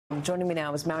Joining me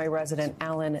now is Maui resident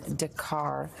Alan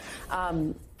Dickar.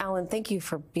 Alan, thank you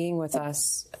for being with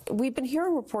us. We've been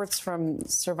hearing reports from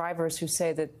survivors who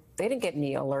say that they didn't get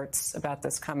any alerts about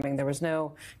this coming. There was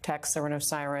no text, there were no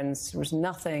sirens, there was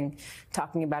nothing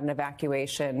talking about an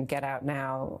evacuation, get out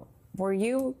now. Did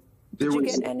you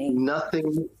get any?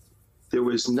 There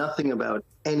was nothing about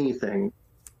anything.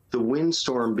 The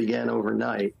windstorm began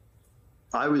overnight.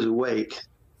 I was awake,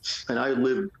 and I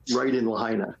lived right in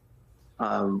Lahaina.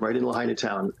 Right in Lahaina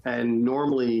town. And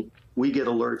normally we get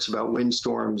alerts about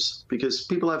windstorms because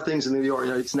people have things in the yard.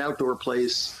 You know, it's an outdoor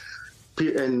place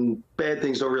and bad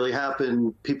things don't really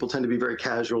happen. People tend to be very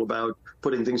casual about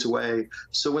putting things away.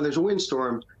 So when there's a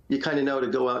windstorm, you kind of know to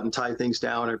go out and tie things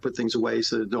down or put things away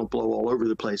so that they don't blow all over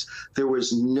the place. There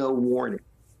was no warning,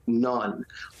 none.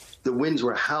 The winds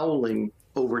were howling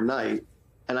overnight.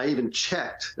 And I even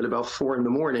checked at about 4 in the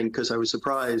morning because I was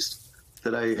surprised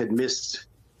that I had missed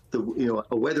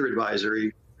a weather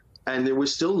advisory, and there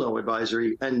was still no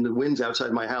advisory, and the winds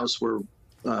outside my house were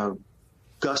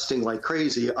gusting like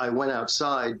crazy. I went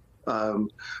outside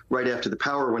right after the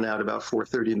power went out about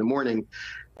 4:30 in the morning,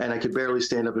 and I could barely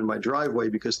stand up in my driveway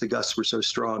because the gusts were so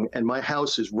strong. And my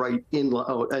house is right in,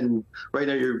 and right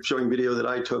now you're showing video that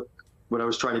I took when I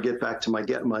was trying to get back to my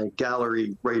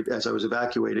gallery right as I was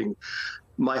evacuating.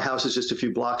 My house is just a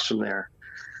few blocks from there.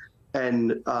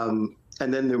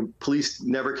 And then the police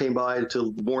never came by to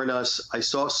warn us. I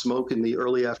saw smoke in the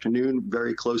early afternoon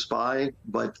very close by,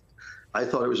 but I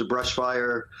thought it was a brush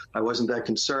fire. I wasn't that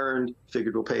concerned,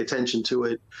 figured we'll pay attention to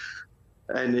it.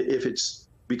 And if it's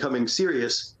becoming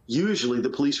serious, usually the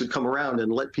police would come around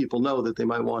and let people know that they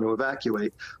might want to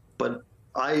evacuate. But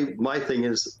my thing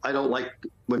is, I don't like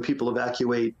when people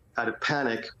evacuate out of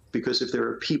panic, because if there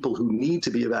are people who need to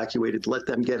be evacuated, let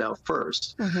them get out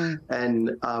first. Mm-hmm.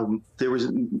 And there was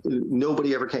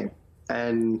nobody ever came.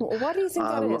 And what do you think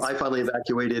that is? I finally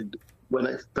evacuated when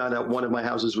I found out one of my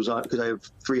houses was on, because I have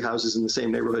 3 houses in the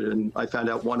same neighborhood, and I found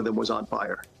out one of them was on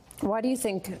fire. Why do you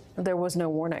think there was no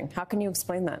warning? How can you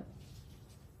explain that?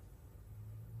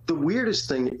 The weirdest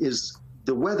thing is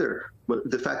the weather,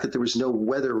 the fact that there was no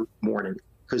weather warning,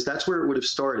 because that's where it would have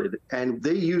started. And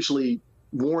they usually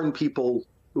warn people.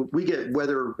 We get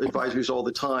weather advisories all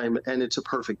the time, and it's a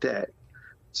perfect day.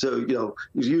 So,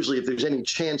 usually if there's any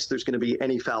chance there's going to be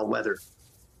any foul weather,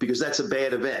 because that's a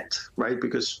bad event, right?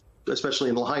 Because especially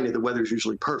in Lahaina, the weather is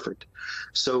usually perfect.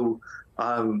 So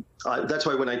that's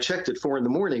why when I checked at 4 in the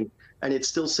morning and it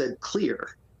still said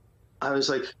clear, I was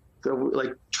like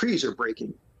trees are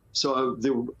breaking. So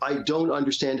I don't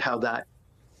understand how that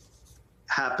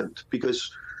happened, because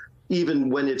even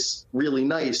when it's really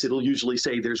nice, it'll usually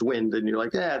say there's wind, and you're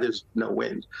like, there's no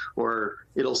wind. Or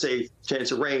it'll say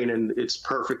chance of rain, and it's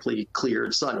perfectly clear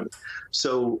and sunny.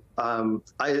 So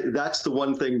that's the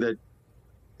one thing that,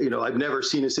 I've never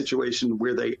seen a situation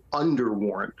where they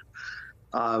underwarned.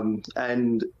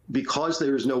 And because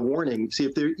there's no warning, see,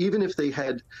 even if they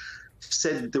had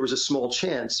said there was a small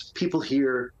chance, people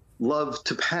here love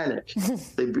to panic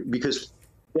because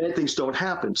bad things don't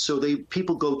happen. So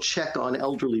people go check on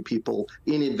elderly people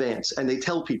in advance, and they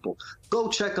tell people, go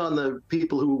check on the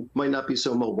people who might not be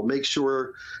so mobile. Make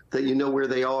sure that you know where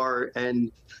they are,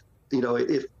 and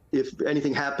if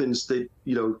anything happens, that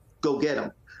go get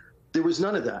them. There was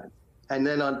none of that. And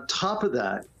then on top of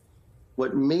that,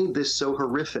 what made this so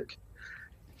horrific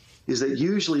is that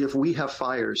usually if we have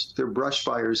fires, they're brush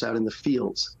fires out in the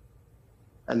fields.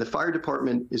 And the fire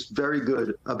department is very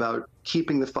good about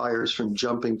keeping the fires from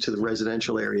jumping to the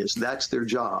residential areas. That's their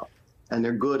job, and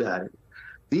they're good at it.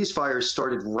 These fires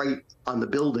started right on the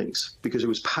buildings because it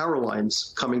was power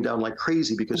lines coming down like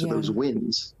crazy because of those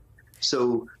winds.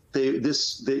 So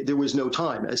there was no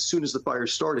time. As soon as the fire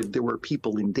started, there were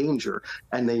people in danger,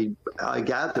 and I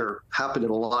gather, happened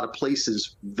in a lot of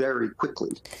places very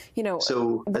quickly.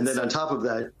 And then on top of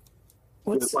that,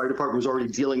 the fire department was already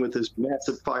dealing with this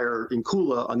massive fire in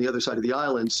Kula on the other side of the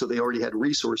island, so they already had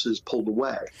resources pulled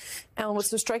away. Alan,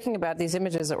 what's so striking about these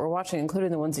images that we're watching,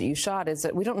 including the ones that you shot, is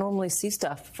that we don't normally see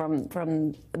stuff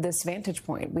from this vantage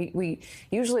point. We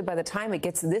usually, by the time it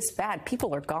gets this bad,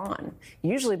 people are gone.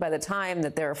 Usually by the time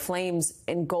that there are flames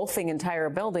engulfing entire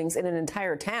buildings in an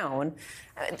entire town,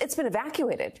 it's been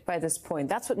evacuated by this point.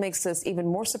 That's what makes this even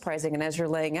more surprising. And as you're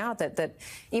laying out that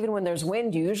even when there's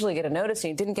wind, you usually get a notice,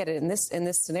 and you didn't get it in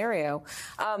this scenario.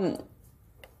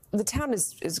 The town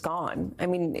is gone. I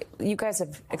mean, you guys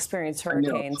have experienced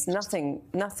hurricanes.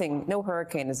 No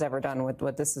hurricane has ever done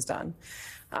what this has done.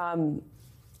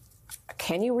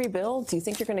 Can you rebuild? Do you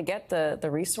think you're going to get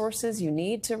the resources you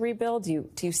need to rebuild? Do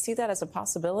you see that as a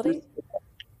possibility?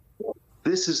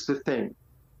 This is the thing.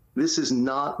 This is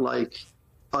not like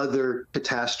other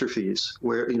catastrophes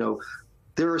where,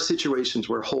 there are situations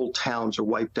where whole towns are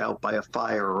wiped out by a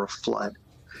fire or a flood,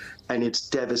 and it's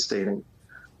devastating.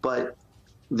 But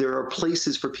there are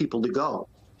places for people to go.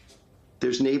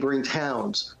 There's neighboring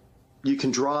towns. You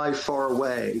can drive far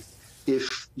away.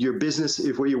 If your business,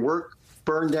 if where you work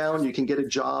burned down, you can get a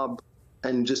job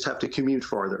and just have to commute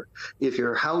farther. If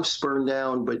your house burned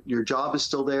down, but your job is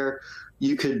still there,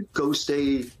 you could go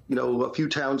stay, a few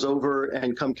towns over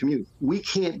and come commute. We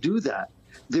can't do that.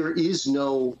 There is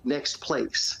no next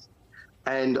place.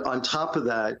 And on top of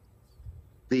that,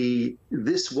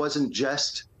 this wasn't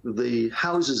just the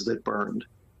houses that burned,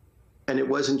 and it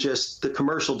wasn't just the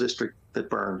commercial district that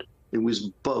burned. It was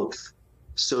both.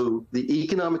 So the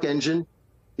economic engine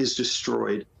is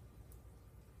destroyed.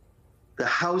 The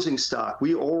housing stock,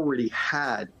 we already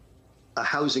had a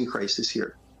housing crisis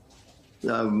here.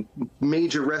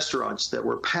 Major restaurants that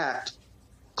were packed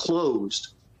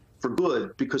closed for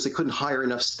good because they couldn't hire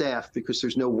enough staff because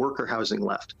there's no worker housing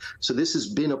left. So this has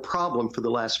been a problem for the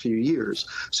last few years.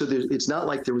 So it's not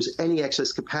like there was any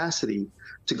excess capacity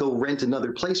to go rent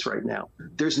another place right now.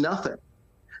 There's nothing.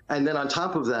 And then on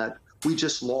top of that, we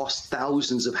just lost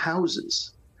thousands of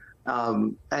houses.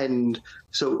 And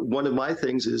so one of my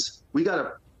things is we got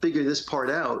to figure this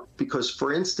part out because,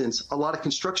 for instance, a lot of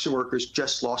construction workers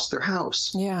just lost their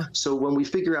house. Yeah. So when we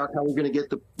figure out how we're going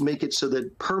to make it so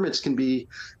that permits can be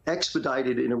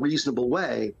expedited in a reasonable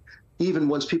way, even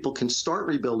once people can start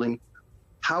rebuilding,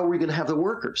 how are we going to have the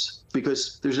workers?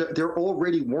 Because there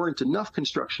already weren't enough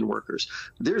construction workers.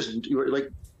 There's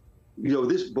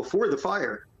this before the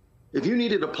fire, if you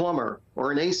needed a plumber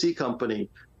or an AC company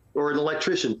or an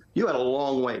electrician, you had a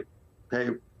long wait.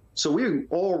 Okay. So we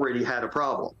already had a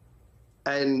problem.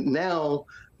 And now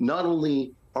not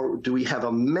only do we have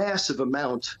a massive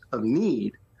amount of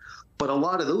need, but a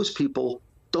lot of those people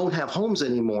don't have homes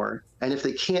anymore. And if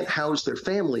they can't house their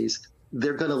families,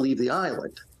 they're going to leave the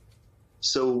island.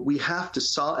 So we have to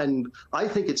solve, and I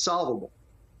think it's solvable.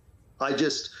 I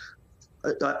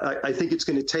think it's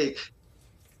going to take,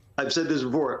 I've said this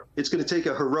before, it's going to take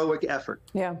a heroic effort.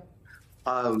 Yeah.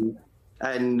 And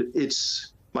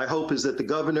my hope is that the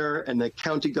governor and the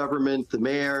county government, the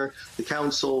mayor, the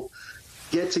council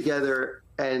get together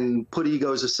and put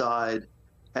egos aside.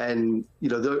 And,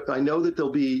 I know that there'll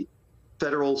be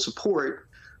federal support,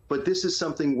 but this is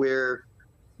something where,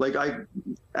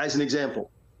 as an example,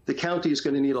 the county is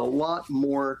going to need a lot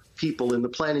more people in the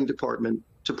planning department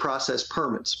to process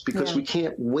permits because we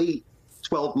can't wait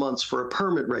 12 months for a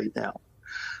permit right now.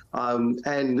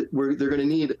 And they're going to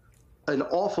need an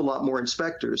awful lot more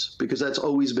inspectors because that's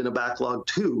always been a backlog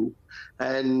too.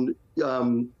 And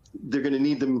they're going to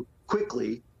need them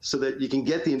quickly so that you can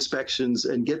get the inspections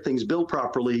and get things built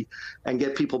properly and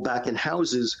get people back in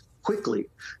houses quickly.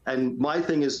 And my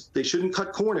thing is they shouldn't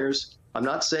cut corners. I'm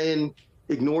not saying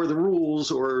ignore the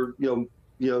rules or,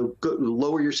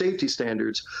 lower your safety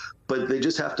standards, but they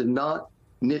just have to not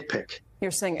nitpick. You're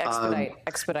saying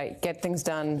expedite, get things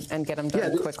done and get them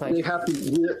done quickly. They have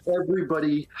to.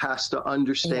 Everybody has to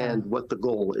understand what the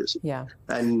goal is. Yeah.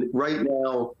 And right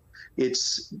now,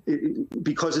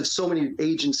 because it's so many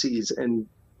agencies, and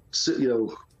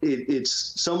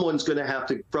it's someone's going to have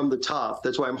to from the top.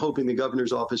 That's why I'm hoping the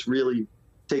governor's office really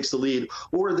takes the lead,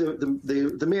 or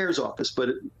the mayor's office. But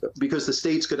because the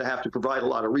state's going to have to provide a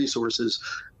lot of resources.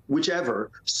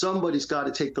 Whichever, somebody's got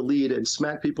to take the lead and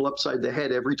smack people upside the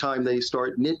head every time they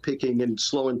start nitpicking and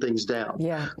slowing things down.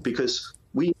 Yeah. Because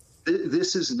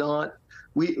this is not,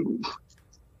 the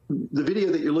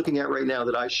video that you're looking at right now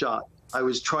that I shot, I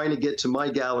was trying to get to my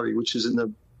gallery, which is in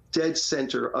the dead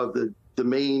center of the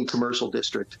main commercial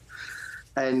district.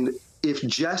 And if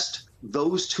just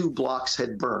those 2 blocks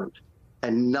had burned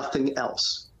and nothing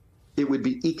else, it would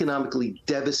be economically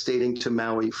devastating to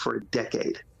Maui for a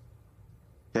decade.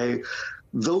 Okay,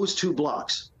 those 2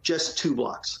 blocks, just 2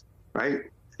 blocks, right?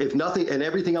 If nothing and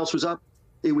everything else was up,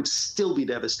 it would still be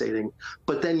devastating.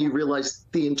 But then you realize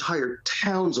the entire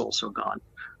town's also gone.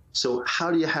 So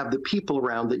how do you have the people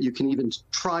around that you can even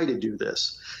try to do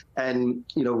this? And,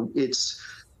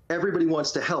 everybody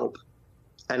wants to help.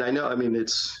 And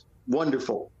it's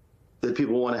wonderful that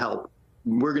people want to help.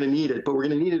 We're going to need it, but we're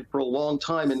going to need it for a long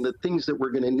time. And the things that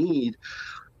we're going to need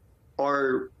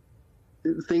are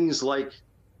things like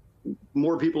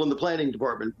more people in the planning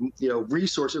department,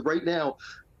 resources. Right now,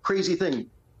 crazy thing,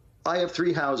 I have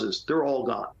 3 houses. They're all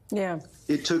gone. Yeah.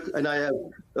 And I have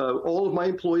all of my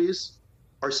employees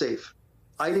are safe.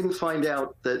 I didn't find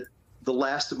out that the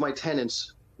last of my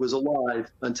tenants was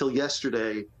alive until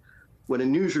yesterday when a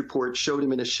news report showed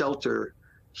him in a shelter.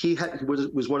 He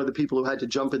was one of the people who had to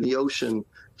jump in the ocean.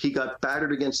 He got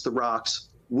battered against the rocks,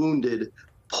 wounded,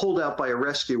 pulled out by a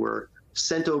rescuer,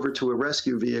 sent over to a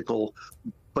rescue vehicle,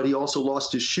 but he also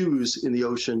lost his shoes in the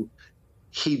ocean.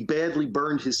 He badly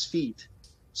burned his feet,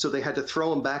 so they had to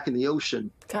throw him back in the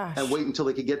ocean. Gosh. And wait until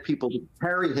they could get people to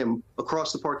carry him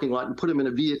across the parking lot and put him in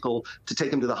a vehicle to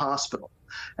take him to the hospital.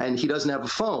 And he doesn't have a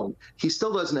phone. He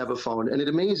still doesn't have a phone. And it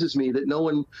amazes me that no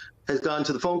one has gone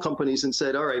to the phone companies and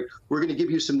said, all right, we're going to give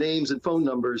you some names and phone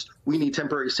numbers. We need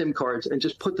temporary SIM cards, and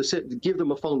just give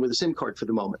them a phone with a SIM card for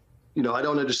the moment. You know, I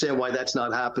don't understand why that's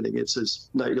not happening. It's it's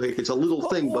a little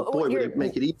thing, but boy, would it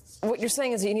make it easy. What you're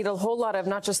saying is you need a whole lot of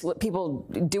not just people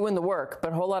doing the work,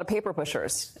 but a whole lot of paper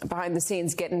pushers behind the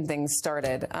scenes getting things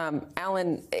started.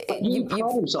 Alan,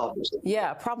 problem solvers.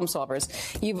 Yeah, problem solvers.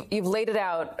 You've laid it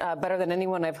out better than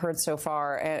anyone I've heard so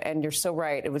far, and you're so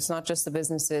right. It was not just the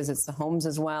businesses; it's the homes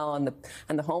as well,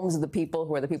 and the homes of the people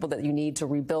who are the people that you need to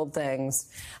rebuild things.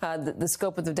 The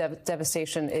scope of the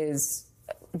devastation is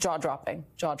jaw-dropping.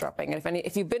 And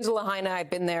if you've been to Lahaina, I've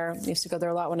been there. I used to go there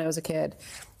a lot when I was a kid.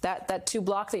 That 2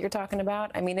 block that you're talking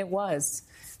about, I mean, it was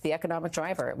the economic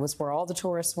driver. It was where all the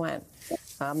tourists went.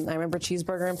 I remember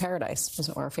Cheeseburger in Paradise was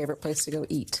our favorite place to go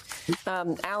eat.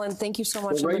 Alan, thank you so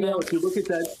much. Well, right now, if you look at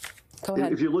that, go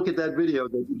ahead. If you look at that video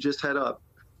that you just had up,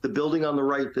 the building on the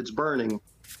right that's burning,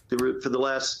 for the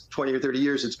last 20 or 30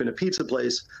 years, it's been a pizza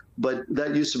place, but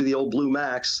that used to be the old Blue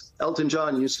Max. Elton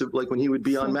John used to, like when he would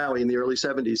be on Maui in the early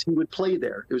 70s, he would play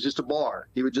there. It was just a bar.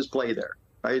 He would just play there,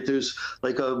 right? There's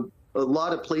like a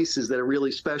lot of places that are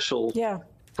really special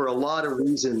for a lot of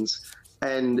reasons.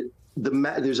 And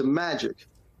there's a magic.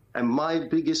 And my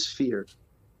biggest fear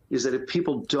is that if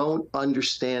people don't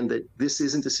understand that this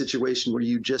isn't a situation where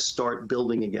you just start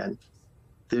building again,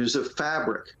 there's a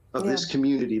fabric of this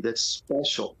community that's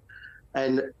special.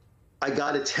 And I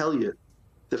got to tell you,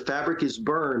 the fabric is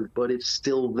burned, but it's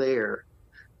still there.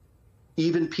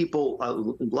 Even people,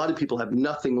 a lot of people have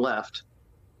nothing left,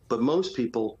 but most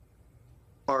people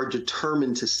are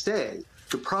determined to stay.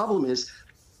 The problem is,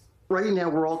 right now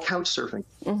we're all couch surfing.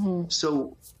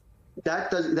 So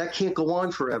that can't go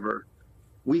on forever.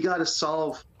 We got to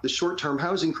solve the short-term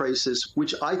housing crisis,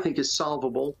 which I think is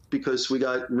solvable because we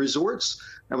got resorts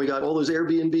and we got all those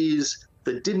Airbnbs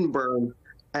that didn't burn.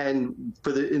 And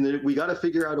we got to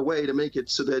figure out a way to make it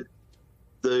so that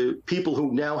the people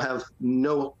who now have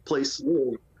no place to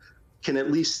live can at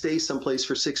least stay someplace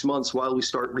for 6 months while we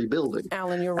start rebuilding.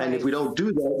 Alan, you're right. And if we don't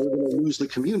do that, we're going to lose the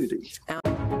community.